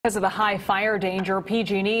Because of the high fire danger,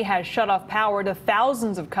 PG&E has shut off power to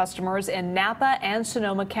thousands of customers in Napa and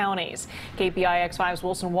Sonoma counties. KPIX 5's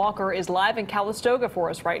Wilson Walker is live in Calistoga for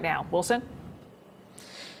us right now. Wilson?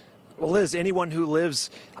 Well, Liz, anyone who lives,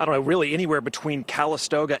 I don't know, really anywhere between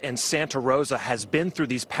Calistoga and Santa Rosa has been through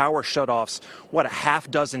these power shutoffs, what, a half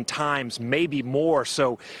dozen times, maybe more.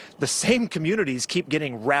 So the same communities keep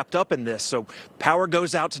getting wrapped up in this. So power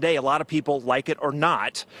goes out today. A lot of people, like it or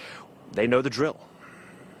not, they know the drill.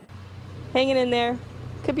 Hanging in there.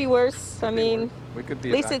 Could be worse. I mean, we could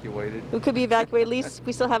be evacuated. We could be evacuated. At least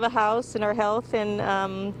we still have a house and our health,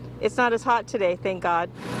 and it's not as hot today, thank God.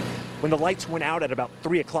 When the lights went out at about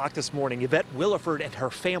 3 o'clock this morning, Yvette Williford and her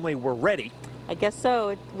family were ready. I guess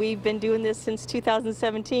so. We've been doing this since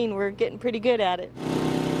 2017. We're getting pretty good at it.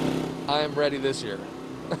 I am ready this year.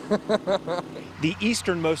 The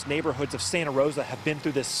easternmost neighborhoods of Santa Rosa have been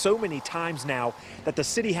through this so many times now that the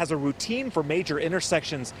city has a routine for major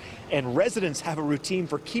intersections, and residents have a routine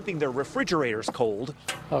for keeping their refrigerators cold.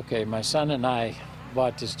 Okay, my son and I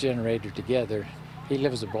bought this generator together. He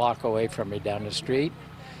lives a block away from me down the street,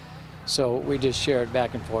 so we just share it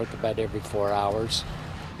back and forth about every 4 hours.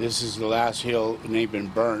 This is the last hill, and they've been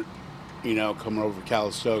burnt, you know, coming over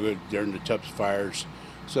Calistoga during the Tubbs fires.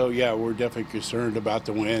 So yeah, we're definitely concerned about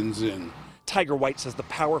the winds. And Tiger White says the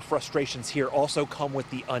power frustrations here also come with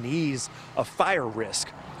the unease of fire risk.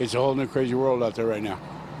 It's a whole new crazy world out there right now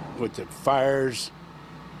with the fires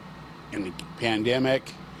and the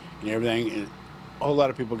pandemic and everything. And a whole lot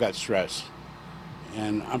of people got stressed,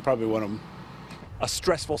 and I'm probably one of them. A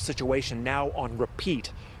stressful situation now on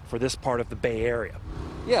repeat for this part of the Bay Area.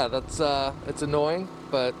 Yeah, it's annoying,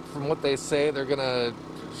 but from what they say, they're going to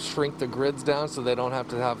shrink the grids down so they don't have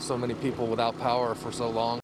to have so many people without power for so long.